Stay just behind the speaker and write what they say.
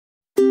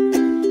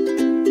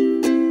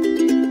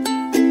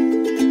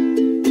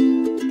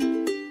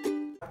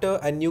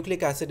and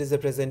nucleic acid is the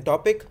present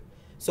topic.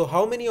 So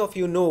how many of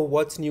you know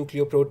what's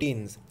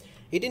nucleoproteins?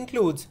 It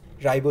includes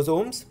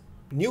ribosomes,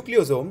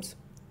 nucleosomes.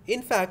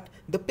 In fact,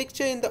 the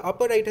picture in the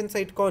upper right hand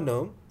side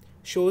corner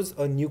shows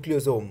a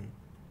nucleosome,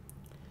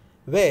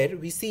 where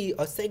we see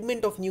a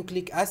segment of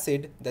nucleic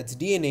acid, that's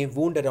DNA,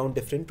 wound around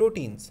different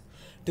proteins.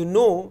 To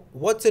know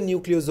what's a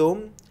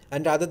nucleosome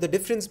and rather the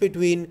difference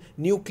between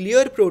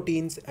nuclear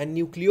proteins and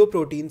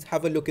nucleoproteins,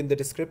 have a look in the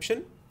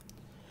description.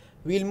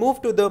 We'll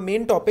move to the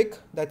main topic,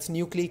 that's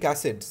nucleic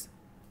acids.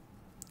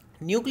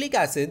 Nucleic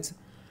acids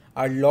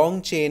are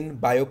long chain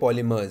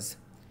biopolymers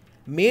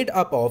made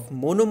up of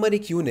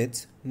monomeric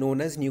units known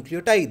as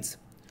nucleotides.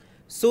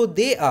 So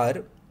they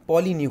are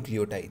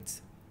polynucleotides.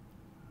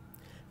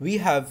 We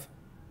have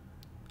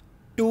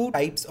two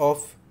types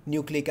of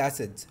nucleic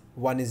acids.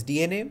 One is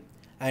DNA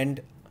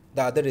and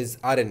the other is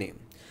RNA.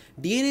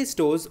 DNA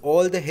stores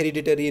all the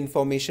hereditary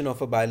information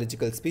of a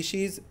biological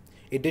species.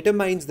 It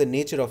determines the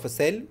nature of a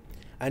cell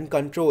and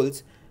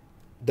controls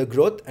the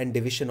growth and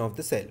division of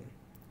the cell.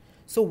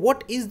 So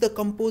what is the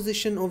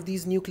composition of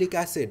these nucleic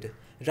acid,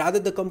 rather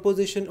the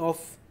composition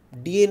of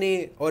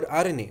DNA or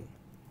RNA?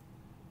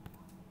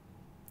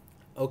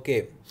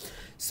 Okay,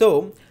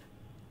 so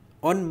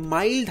on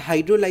mild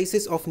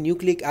hydrolysis of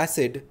nucleic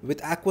acid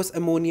with aqueous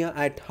ammonia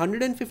at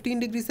 115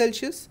 degrees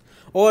Celsius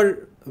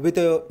or with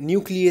a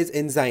nuclease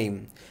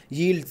enzyme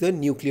yields the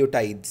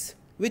nucleotides,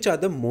 which are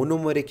the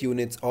monomeric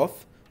units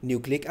of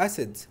nucleic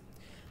acids.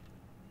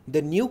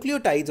 The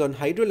nucleotides on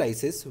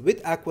hydrolysis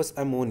with aqueous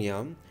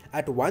ammonia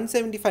at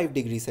 175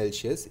 degrees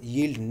Celsius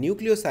yield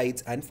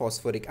nucleosides and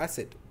phosphoric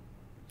acid.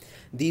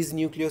 These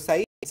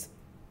nucleosides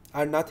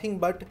are nothing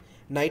but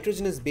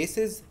nitrogenous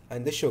bases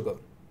and the sugar.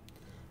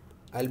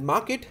 I'll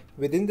mark it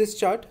within this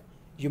chart.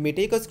 You may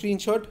take a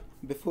screenshot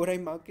before I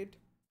mark it.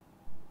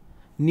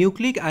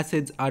 Nucleic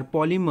acids are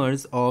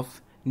polymers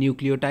of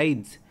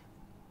nucleotides,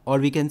 or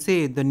we can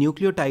say the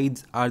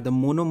nucleotides are the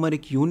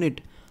monomeric unit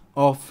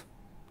of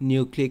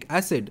nucleic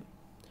acid.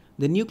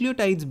 The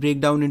nucleotides break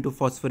down into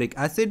phosphoric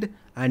acid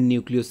and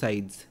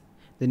nucleosides.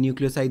 The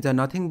nucleosides are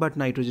nothing but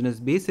nitrogenous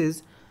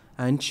bases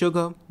and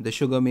sugar. The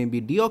sugar may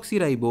be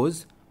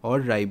deoxyribose or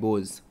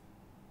ribose.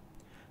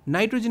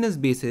 Nitrogenous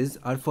bases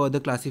are further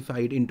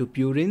classified into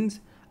purines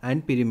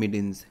and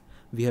pyrimidines.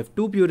 We have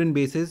two purine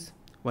bases,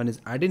 one is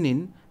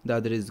adenine, the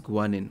other is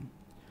guanine.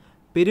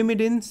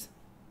 Pyrimidines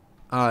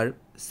are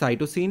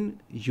cytosine,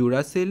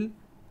 uracil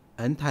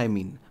and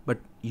thymine, but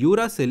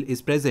uracil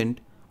is present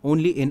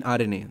only in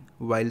RNA,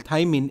 while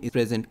thymine is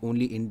present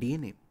only in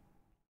DNA.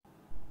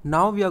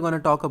 Now we are going to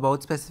talk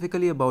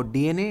specifically about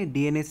DNA.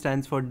 DNA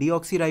stands for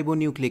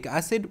deoxyribonucleic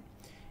acid.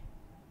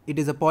 It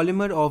is a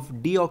polymer of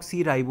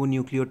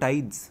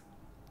deoxyribonucleotides.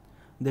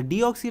 The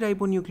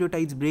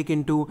deoxyribonucleotides break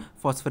into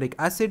phosphoric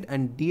acid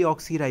and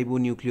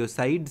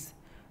deoxyribonucleosides.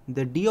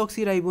 The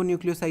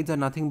deoxyribonucleosides are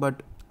nothing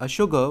but a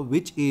sugar,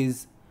 which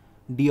is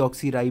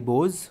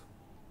deoxyribose,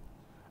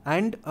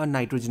 and a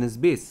nitrogenous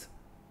base.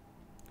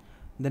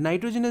 The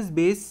nitrogenous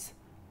base,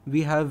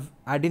 we have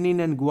adenine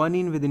and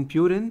guanine within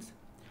purines,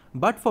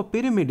 but for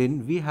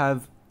pyrimidine we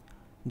have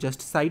just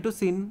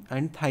cytosine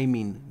and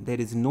thymine. There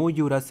is no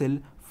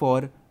uracil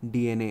for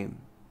DNA.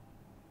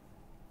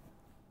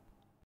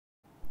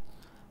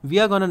 We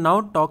are going to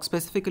now talk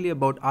specifically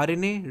about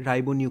RNA,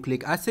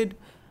 ribonucleic acid.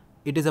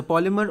 It is a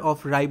polymer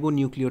of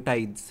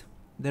ribonucleotides.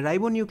 The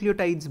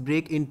ribonucleotides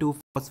break into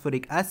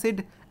phosphoric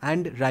acid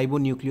and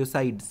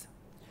ribonucleosides.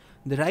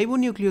 The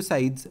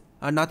ribonucleosides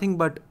are nothing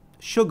but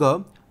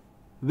sugar,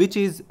 which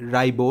is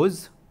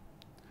ribose,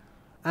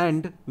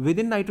 and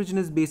within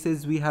nitrogenous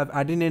bases we have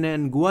adenine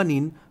and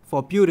guanine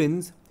for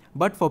purines,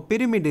 but for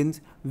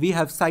pyrimidines we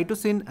have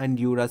cytosine and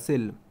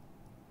uracil.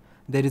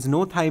 There is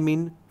no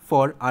thymine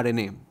for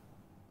RNA.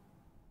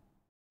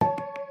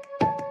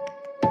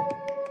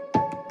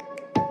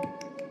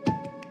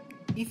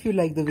 If you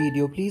like the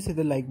video, please hit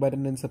the like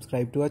button and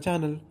subscribe to our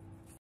channel.